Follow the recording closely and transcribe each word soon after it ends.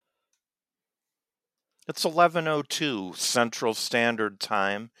It's 11:02 Central Standard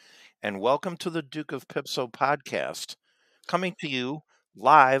Time, and welcome to the Duke of Pipso podcast, coming to you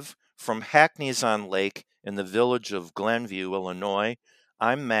live from Hackneys on Lake in the village of Glenview, Illinois.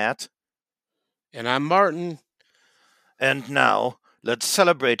 I'm Matt, And I'm Martin. and now let's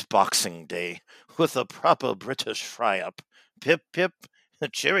celebrate Boxing Day with a proper British fry-up. Pip, pip,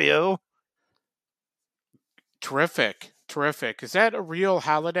 cheerio. Terrific. Terrific. Is that a real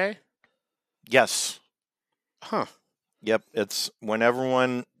holiday? Yes, Huh. yep, it's when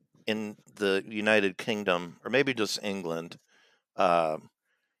everyone in the United Kingdom, or maybe just England, uh,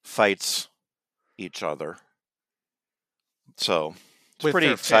 fights each other. So it's With pretty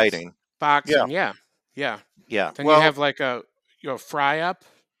their fists. exciting. Yeah, Boxing, yeah. Yeah. yeah. Then you Well, have like a fry up.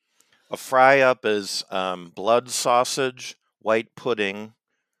 a fry up is blood sausage, white pudding,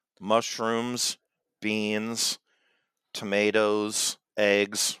 mushrooms, beans, tomatoes,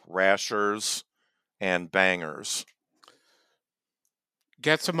 eggs, rashers, and bangers.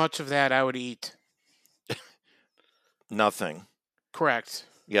 Get so much of that I would eat. Nothing. Correct.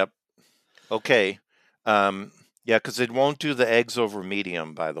 Yep. Okay. Yeah, because it won't do the eggs over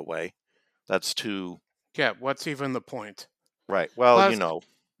medium, by the way. That's too. Yeah, what's even the point? Right. Well, Plus,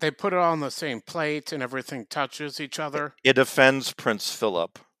 they put it all on the same plate and everything touches each other. it offends Prince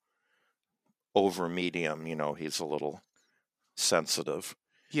Philip over medium. He's a little sensitive.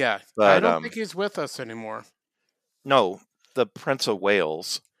 Yeah. I But don't think he's with us anymore. no, the Prince of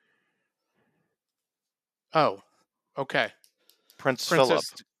Wales, Oh, okay. Prince Philip.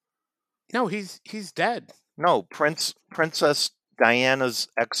 Princess. No, he's dead. No, Princess Diana's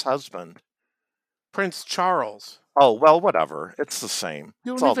ex-husband. Prince Charles. Oh, well, whatever. It's the same.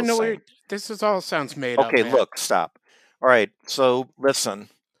 You It's don't all the even know where same. this is all sounds made up, Okay, man. look, stop. All right, so listen.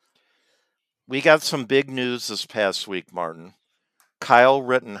 We got some big news this past week, Martin. Kyle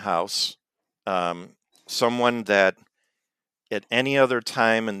Rittenhouse, someone that at any other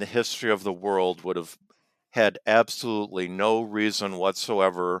time in the history of the world would have had absolutely no reason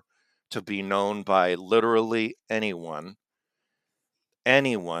whatsoever to be known by literally anyone.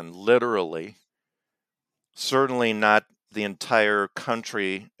 Anyone, literally. Certainly not the entire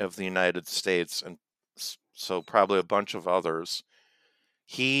country of the United States, and so probably a bunch of others.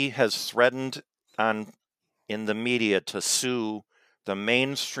 He has threatened in the media to sue the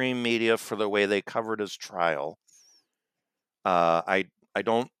mainstream media for the way they covered his trial. I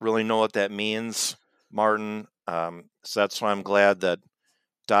don't really know what that means, Martin. So that's why I'm glad that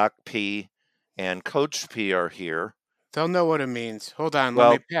Doc P and Coach P are here. They'll know what it means. Hold on, Well,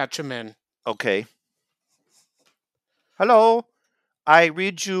 let me patch him in. okay. Hello, I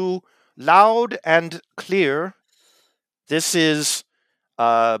read you loud and clear. This is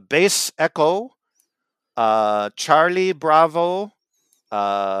Base Echo, Charlie Bravo,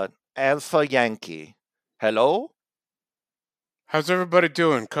 Alpha Yankee. Hello? How's everybody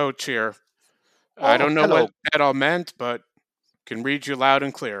doing, Coach here? I don't know Hello. what that all meant, but can read you loud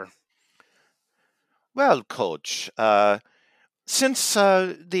and clear. Well, Coach, since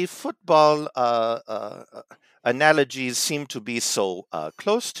the football analogies seem to be so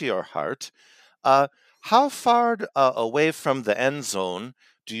close to your heart, how far away from the end zone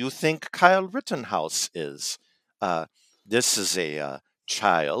do you think Kyle Rittenhouse is? This is a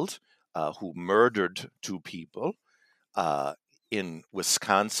child who murdered two people in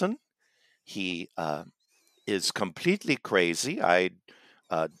Wisconsin. He is completely crazy. I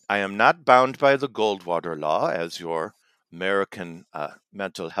am not bound by the Goldwater law, as your American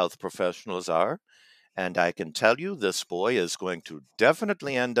mental health professionals are. And I can tell you this boy is going to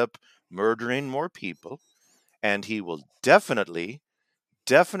definitely end up murdering more people. And he will definitely,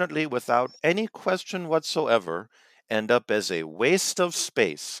 without any question whatsoever, end up as a waste of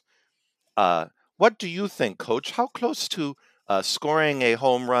space. What do you think, Coach? How close to scoring a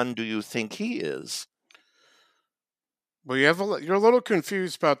home run do you think he is? Well, you're a little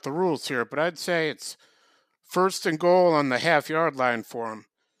confused about the rules here, but I'd say it's first and goal on the half-yard line for him.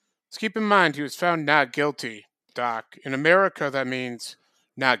 Let's keep in mind he was found not guilty, Doc. In America, that means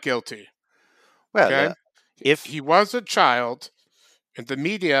not guilty. Well, Okay? if He was a child, and the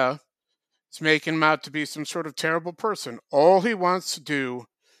media is making him out to be some sort of terrible person. All he wants to do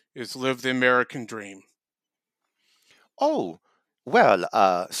is live the American dream. Oh, well,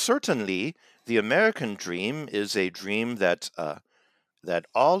 certainly the American dream is a dream that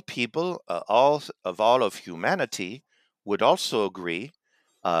all people, all of humanity, would also agree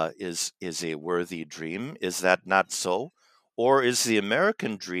is a worthy dream. Is that not so? Or is the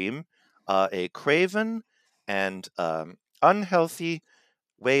American dream a craven and unhealthy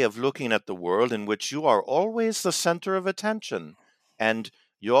way of looking at the world in which you are always the center of attention and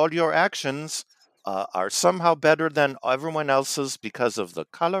all your actions are somehow better than everyone else's because of the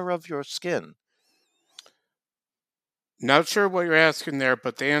color of your skin? Not sure what you're asking there,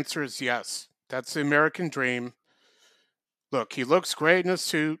 but the answer is yes. That's the American dream. Look, he looks great in a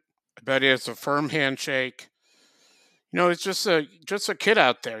suit. I bet he has a firm handshake. He's just a kid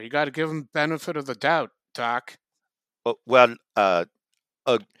out there. You got to give him benefit of the doubt, Doc. Well, uh,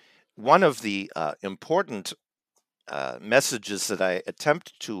 one of the important messages that I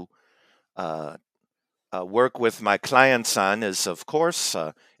attempt to uh, work with my clients on is, of course,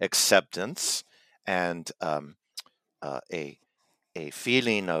 acceptance and a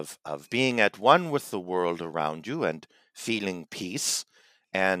feeling of being at one with the world around you and feeling peace.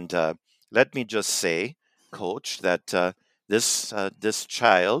 And let me just say, Coach, that this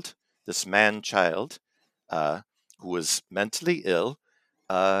child, this man child, uh, who is mentally ill,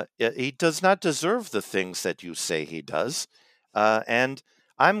 he does not deserve the things that you say he does. And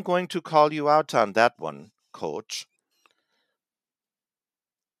I'm going to call you out on that one, Coach.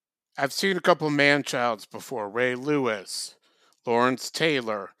 I've seen a couple of man-childs before. Ray Lewis, Lawrence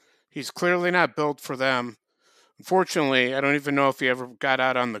Taylor. He's clearly not built for them. Unfortunately, I don't even know if he ever got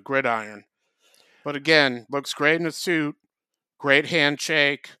out on the gridiron. But again, looks great in a suit, great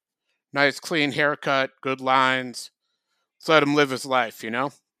handshake, nice clean haircut, good lines. Let's let him live his life.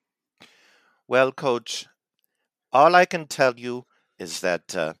 Well, Coach, all I can tell you is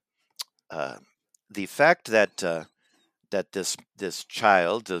that uh, the fact that this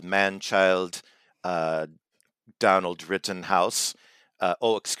child, the man child, uh, Donald Rittenhouse,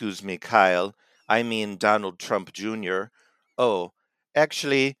 excuse me, Kyle, I mean Donald Trump Jr. Oh,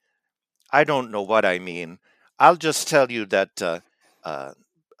 actually, I don't know what I mean. I'll just tell you that uh,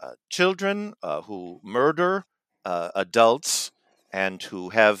 children who murder adults and who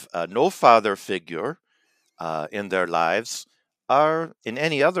have no father figure in their lives are, in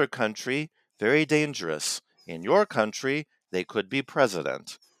any other country, very dangerous. In your country, they could be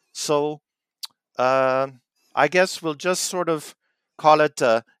president. So uh, I guess we'll just sort of call it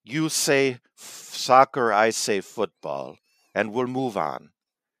you say soccer, I say football, and we'll move on.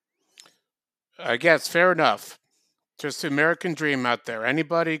 I guess fair enough. Just the American dream out there.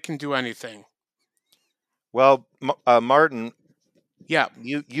 Anybody can do anything. Well, Martin, Yeah,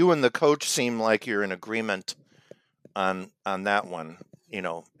 you and the coach seem like you're in agreement on that one.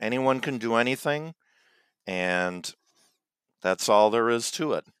 Anyone can do anything, and that's all there is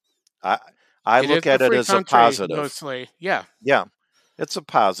to it. I I it is look a at it free as a country positive. mostly. Yeah. Yeah, it's a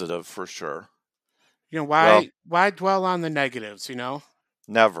positive for sure. Well, Why dwell on the negatives?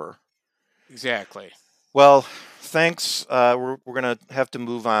 never. Exactly. Well, thanks. We're gonna have to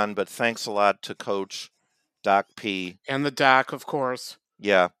move on, but thanks a lot to Coach Doc P. And the doc, of course.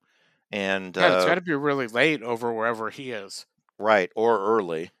 Yeah, and God, it's got to be really late over wherever he is. right or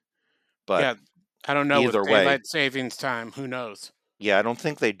early, but Yeah, I don't know with either way, daylight savings time. Who knows? yeah, I don't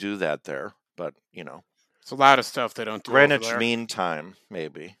think they do that there, but It's a lot of stuff they don't do over Greenwich there. Mean Time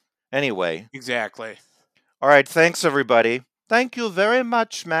maybe. Anyway, Exactly. all right. Thanks everybody. Thank you very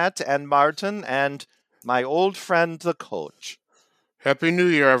much, Matt and Martin, and my old friend the coach. Happy New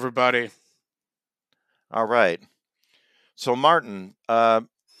Year, everybody. All right. So, Martin,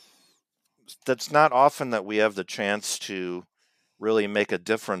 that's not often that we have the chance to really make a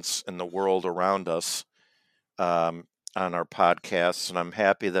difference in the world around us on our podcasts, and I'm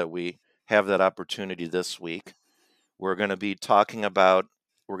happy that we have that opportunity this week. We're going to be talking about,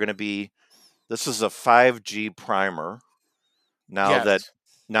 we're going to be, this is a 5G primer. Now that, Yes.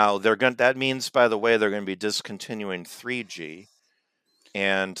 now they're going, that means, by the way, they're going to be discontinuing 3G.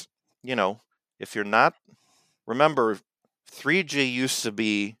 And, you know, if you're not, remember, 3G used to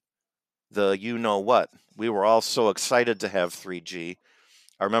be the you know what. We were all so excited to have 3G.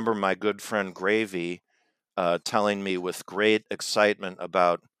 I remember my good friend Gravy telling me with great excitement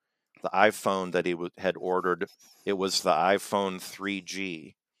about the iPhone that he had ordered. It was the iPhone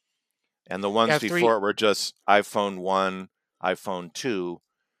 3G. And the ones Yeah, before it were just iPhone 1, iPhone 2.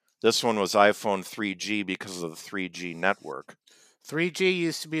 This one was iPhone 3G because of the 3G network. 3G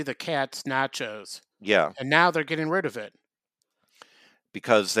used to be the cat's nachos, Yeah, and now they're getting rid of it.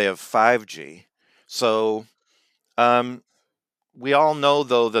 because they have 5G. So um, we all know,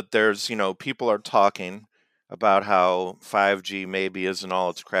 though, that there's, people are talking about how 5G maybe isn't all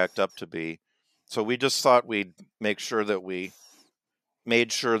it's cracked up to be. So we just thought we'd make sure that we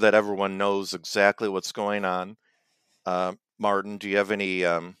made sure that everyone knows exactly what's going on. Martin, do you have any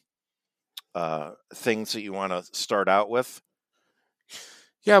things that you want to start out with?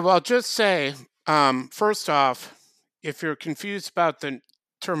 Yeah, well, I'll just say, first off, if you're confused about the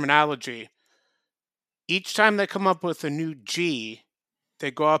terminology, each time they come up with a new G,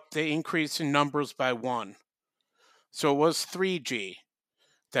 they increase in numbers by one. So it was 3G,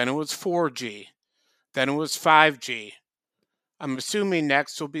 then it was 4G, then it was 5G. I'm assuming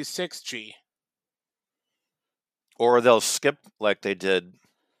next will be 6G. Or they'll skip like they did.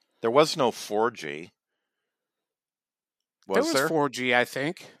 There was no 4G, There was was there? 4G, I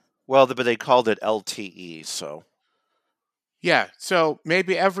think. Well, but they called it LTE, so Yeah, so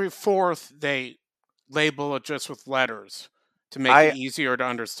maybe every fourth they label it just with letters to make it I easier to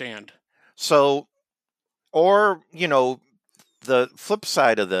understand. so or the flip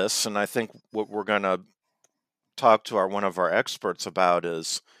side of this, and I think what we're gonna talk to our one of our experts about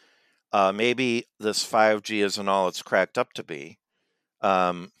is maybe this 5G isn't all it's cracked up to be.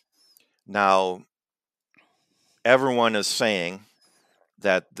 Um, Now, everyone is saying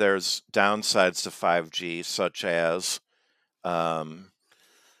that there's downsides to 5G, such as, um,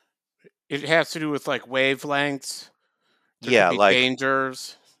 It has to do with like wavelengths. There could yeah, be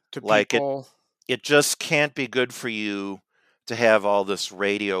dangers to like people. it just can't be good for you to have all this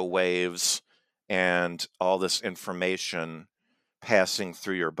radio waves and all this information passing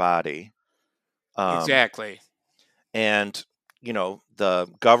through your body. Um, Exactly. and the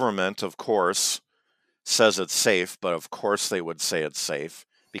government, of course, says it's safe, but of course they would say it's safe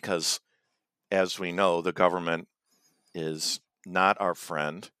because, as we know, the government is not our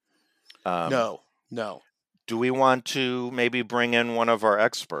friend. Um, No, no. do we want to maybe bring in one of our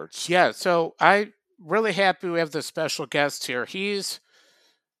experts? Yeah, so I really happy we have this special guest here. He's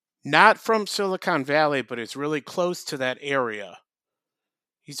not from Silicon Valley, but he's really close to that area.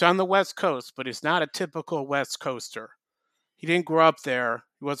 He's on the West Coast, but he's not a typical West Coaster. He didn't grow up there.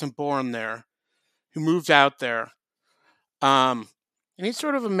 He wasn't born there. He moved out there. Um, and he's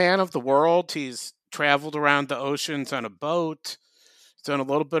sort of a man of the world. He's traveled around the oceans on a boat. He's done a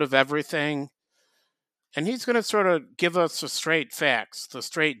little bit of everything. And he's going to sort of give us the straight facts, the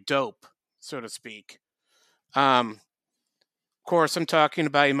straight dope, so to speak. Of course, I'm talking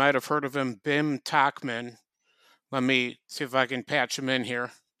about, you might have heard of him, Bim Takman. Let me see if I can patch him in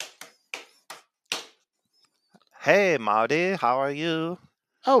here. Hey, Marty, how are you?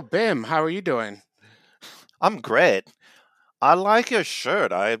 Oh, Bim, how are you doing? I'm great. I like your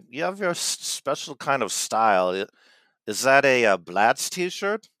shirt. You have your special kind of style. Is that a Blatz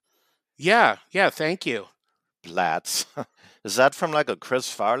t-shirt? Yeah, thank you. Blatz. Is that from like a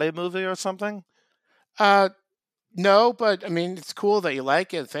Chris Farley movie or something? Uh, no, but I mean, it's cool that you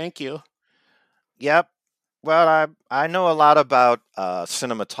like it. Thank you. Yep. Well, I know a lot about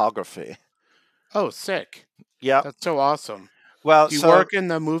cinematography. Oh, sick. Yep. That's so awesome. Well, Do you so work in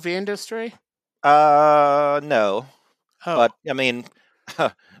the movie industry? no, but Oh, I mean,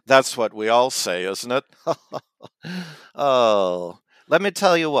 that's what we all say, isn't it? Oh, let me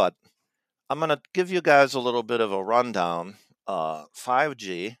tell you what. I'm gonna give you guys a little bit of a rundown.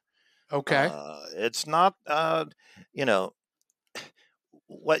 5G. okay. It's not. You know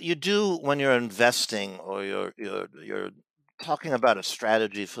what you do when you're investing or you're talking about a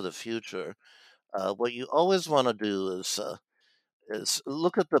strategy for the future. What you always want to do is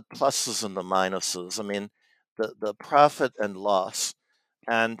look at the pluses and the minuses. I mean, the profit and loss.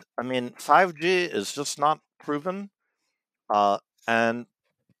 And I mean, 5G is just not proven. Uh, and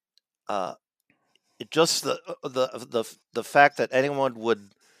uh, it just the fact that anyone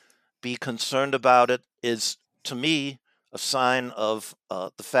would be concerned about it is, to me, a sign of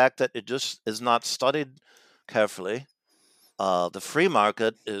the fact that it just is not studied carefully. The free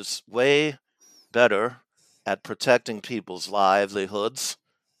market is way better at protecting people's livelihoods.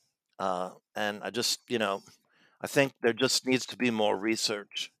 And I think there just needs to be more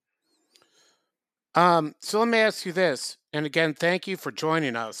research. So let me ask you this, and again, thank you for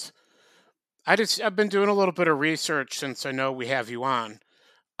joining us. I've been doing a little bit of research since I know we have you on.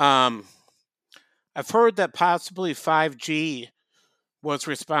 Um, I've heard that possibly 5G was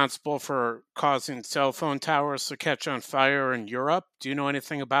responsible for causing cell phone towers to catch on fire in Europe. Do you know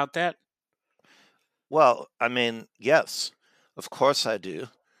anything about that? Well, I mean, yes, of course I do.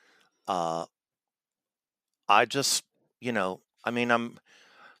 Uh, I just, I mean,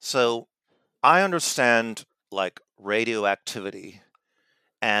 so I understand like radioactivity,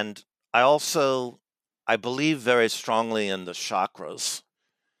 and I also I believe very strongly in the chakras.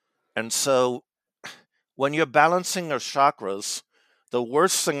 And so when you're balancing your chakras, the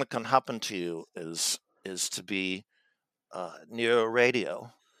worst thing that can happen to you is to be near a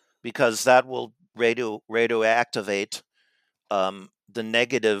radio, because that will radioactivate the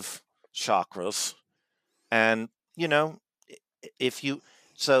negative chakras. And you know, if you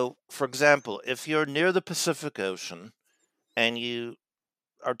so for example, if you're near the Pacific Ocean and you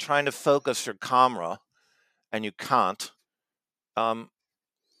are trying to focus your camera and you can't, um,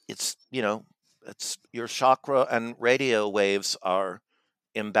 it's it's your chakra and radio waves are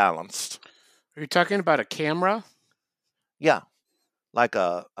imbalanced. Are you talking about a camera? Yeah, like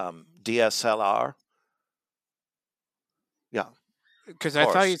a DSLR. Yeah, Because of I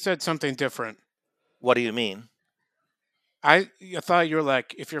thought you course. said something different. What do you mean? I thought you were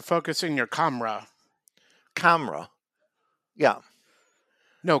like, if you're focusing your camera. Camera. Yeah.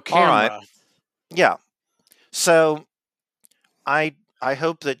 No, All right. camera. Yeah. So I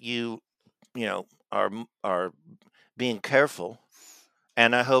hope that you know are being careful,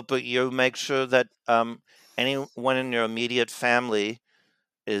 and I hope that you make sure that anyone in your immediate family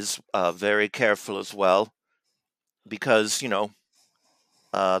is very careful as well, because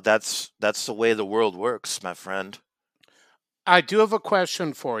that's the way the world works, my friend. I do have a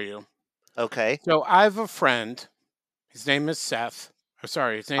question for you. Okay. So I have a friend. His name is Seth.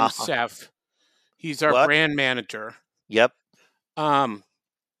 Sorry, his name is Uh-huh. Seth. He's our What? brand manager. Yep. Um,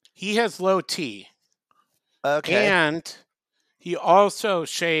 he has low T, Okay. and he also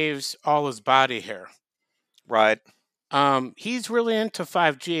shaves all his body hair. Right. He's really into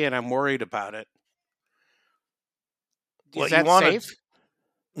 5G, and I'm worried about it. Is What you that want to? safe?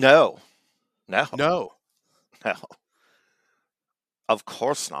 No. No. No. No. Of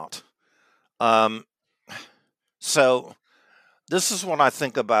course not. Um. So this is what I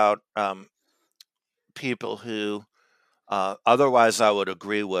think about people who otherwise I would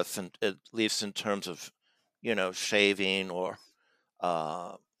agree with, and at least in terms of shaving or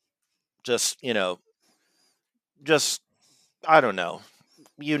uh, just just I don't know.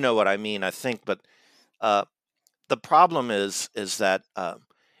 You know what I mean, I think, but uh, the problem is that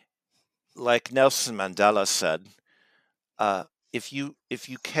like Nelson Mandela said, uh, if you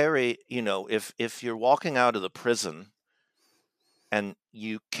carry, if you're walking out of the prison and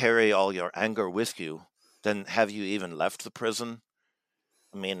you carry all your anger with you, then have you even left the prison?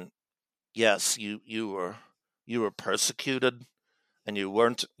 I mean, yes, you were persecuted, and you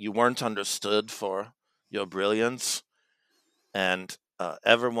weren't understood for your brilliance, and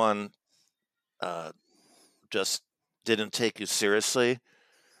everyone uh, just didn't take you seriously.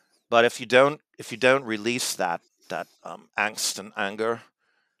 But if you don't release that angst and anger,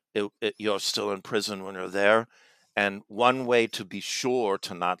 you're still in prison when you're there. And one way to be sure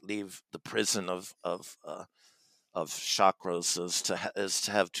to not leave the prison of chakras is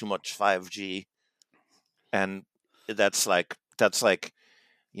to have too much 5G, and that's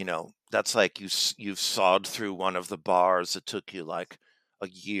like you've sawed through one of the bars. It took you like a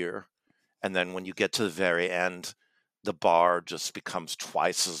year, and then when you get to the very end, the bar just becomes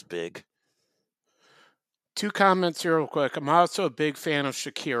twice as big. Two comments here, real quick. I'm also a big fan of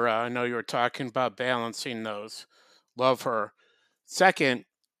Shakira. I know you were talking about balancing those. Love her. Second,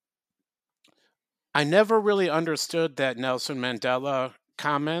 I never really understood that Nelson Mandela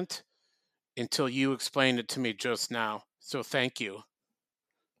comment until you explained it to me just now. So thank you.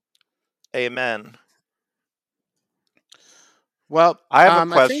 Amen. Well, I have a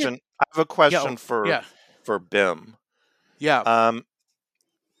I think question. I have a yeah, question for yeah, for Bim. yeah. Um,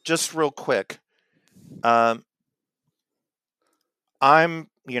 just real quick. Um,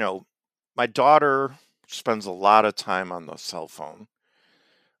 my daughter spends a lot of time on the cell phone.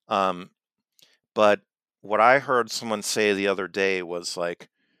 Um, but what I heard someone say the other day was like,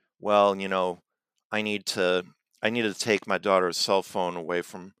 well, I need to I need to take my daughter's cell phone away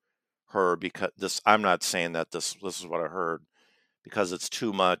from her, because I'm not saying that this is what I heard, because it's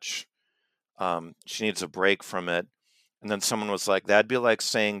too much. She needs a break from it. And then someone was like, that'd be like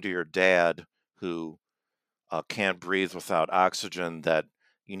saying to your dad, who can't breathe without oxygen, that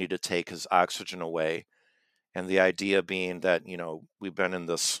you need to take his oxygen away. And the idea being that, we've been in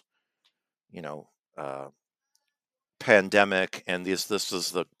this, you know, uh, pandemic, and this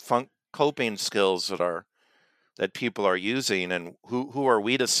is the coping skills that people are using, and who are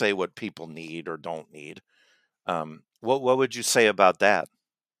we to say what people need or don't need? What would you say about that?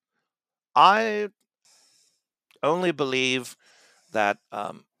 I only believe that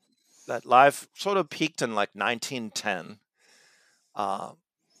that life sort of peaked in like 1910. Uh,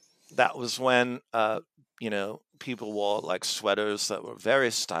 that was when people wore like sweaters that were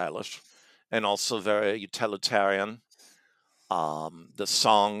very stylish and also very utilitarian. The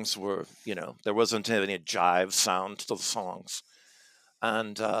songs were, there wasn't any jive sound to the songs,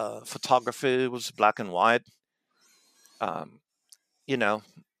 and photography was black and white. Um, you know,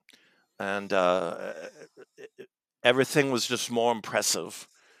 and everything was just more impressive.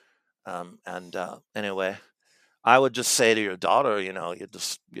 And anyway, I would just say to your daughter,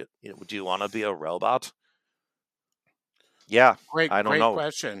 do you want to be a robot? Yeah, I don't Great know.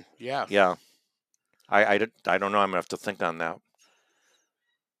 question. Yeah. Yeah, I don't know. I'm gonna have to think on that.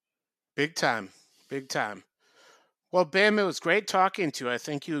 Big time. Big time. Well, Bam, it was great talking to you. I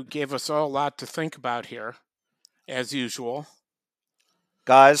think you gave us all a lot to think about here, as usual.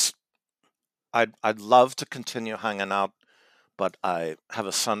 Guys, I'd love to continue hanging out, but I have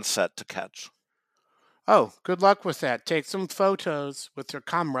a sunset to catch. Oh, good luck with that. Take some photos with your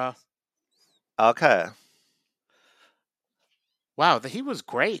camera. Okay. Wow, he was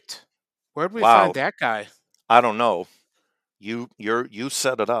great. Where'd we find Wow. that guy? I don't know. You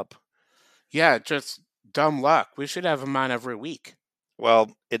set it up. Yeah, just dumb luck. We should have him on every week.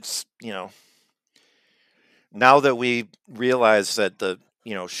 Well, it's, now that we realize that the,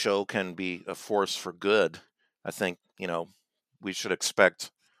 show can be a force for good, I think, we should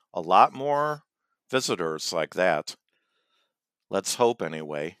expect a lot more visitors like that. Let's hope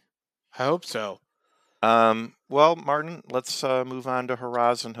anyway. I hope so. Well, Martin, let's move on to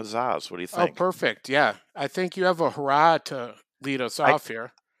hurrahs and huzzahs. What do you Oh, think? perfect. Yeah. I think you have a hurrah to lead us I off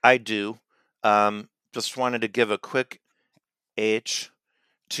here. I do. Just wanted to give a quick H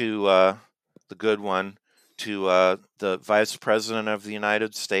to the good one to the Vice President of the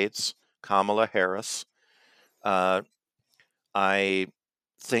United States, Kamala Harris. I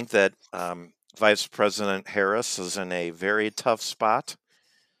think that Vice President Harris is in a very tough spot.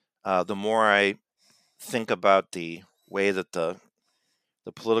 The more I think about the way that the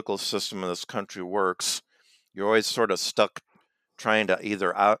political system of this country works, you're always sort of stuck trying to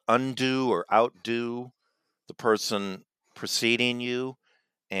either undo or outdo the person preceding you.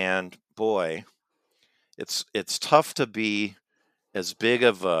 And boy, it's tough to be as big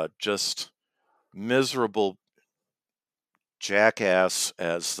of a just miserable jackass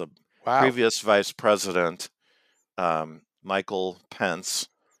as the Wow. previous vice president, Michael Pence,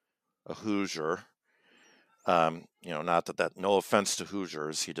 a Hoosier. Not that no offense to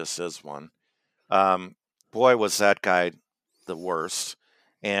Hoosiers, he just is one. Boy, was that guy the worst.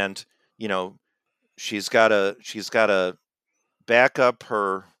 And she's got to back up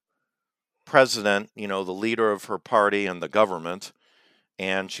her president, the leader of her party and the government,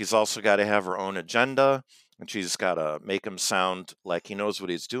 and she's also got to have her own agenda, and she's got to make him sound like he knows what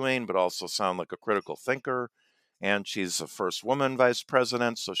he's doing, but also sound like a critical thinker. And she's the first woman vice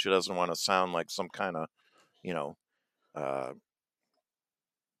president, so she doesn't want to sound like some kind of, you know, uh,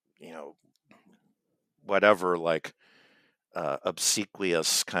 you know, whatever, like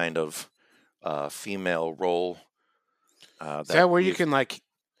obsequious kind of female role Is that that where you we've. can like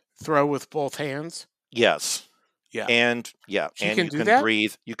throw with both hands? Yes, Yeah. and She can you do can that?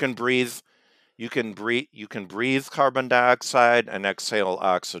 breathe. You can breathe carbon dioxide and exhale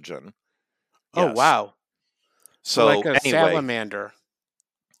oxygen. Oh, Yes. wow. So like So a anyway, salamander.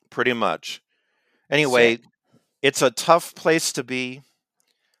 pretty much. Anyway, Sick. it's a tough place to be.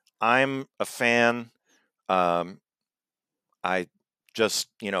 I'm a fan. Um, I just,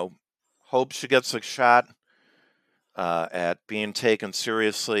 hope she gets a shot at being taken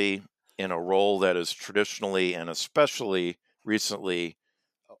seriously in a role that is traditionally and especially recently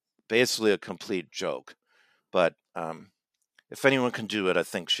basically a complete joke. But if anyone can do it, I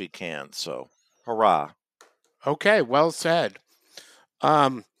think she can. So, hurrah. Okay, well said.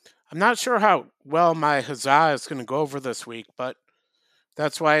 Um, I'm not sure how well my huzzah is going to go over this week, but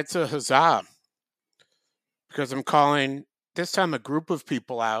that's why it's a huzzah. Because I'm calling this time a group of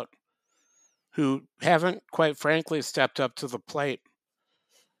people out who haven't, quite frankly, stepped up to the plate.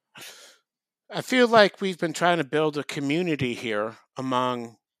 I feel like we've been trying to build a community here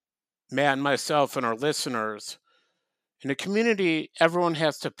among Matt and myself and our listeners. In a community, everyone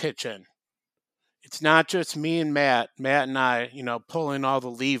has to pitch in. It's not just me and Matt and I, pulling all the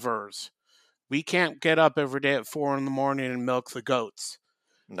levers. We can't get up every day at 4 in the morning and milk the goats.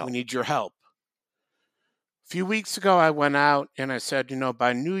 We No. need your help. A few weeks ago, I went out and I said,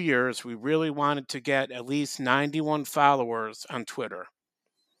 by New Year's, we really wanted to get at least 91 followers on Twitter.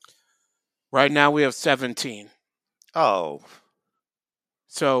 Right now, we have 17. Oh,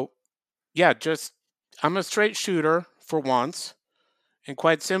 So, yeah, I'm a straight shooter for once. And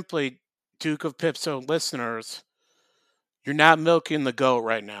quite simply, Duke of Pipso listeners, you're not milking the goat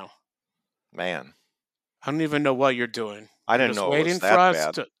right now. man. I don't even know what you're doing. I You're didn't just know it was waiting for that us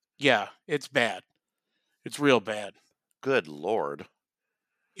bad. to. Yeah, it's bad. It's real bad. Good Lord. Well,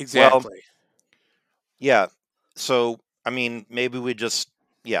 Exactly. yeah. So, I mean, maybe we just,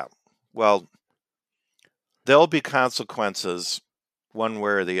 yeah. Well, there'll be consequences one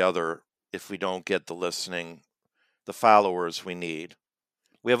way or the other if we don't get the followers we need.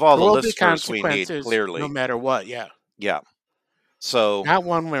 We have all There the will be listeners we need, consequences no clearly. matter what. Yeah. Yeah. So, Not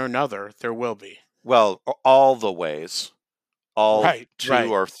one way or another. There will be. well, all the ways, all Right. two Right.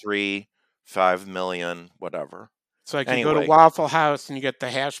 or three, 5 million, whatever. It's like you go to Anyway, Waffle House and you get the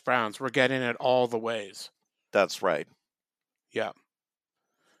hash browns. We're getting it all the ways. that's right. Yeah.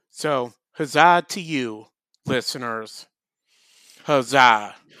 So, huzzah to you, listeners.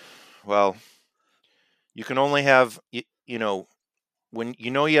 Huzzah. Well, you can only have, you know, when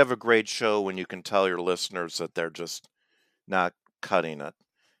you know you have a great show when you can tell your listeners that they're just not cutting it.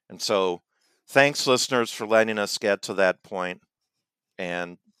 And so, thanks, listeners, for letting us get to that point.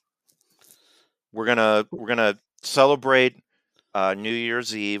 And we're gonna celebrate New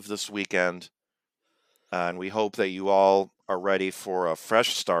Year's Eve this weekend, and we hope that you all are ready for a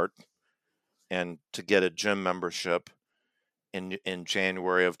fresh start and to get a gym membership in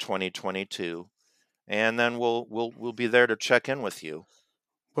January of 2022. And then we'll be there to check in with you.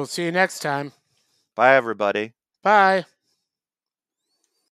 We'll see you next time. Bye, everybody. Bye.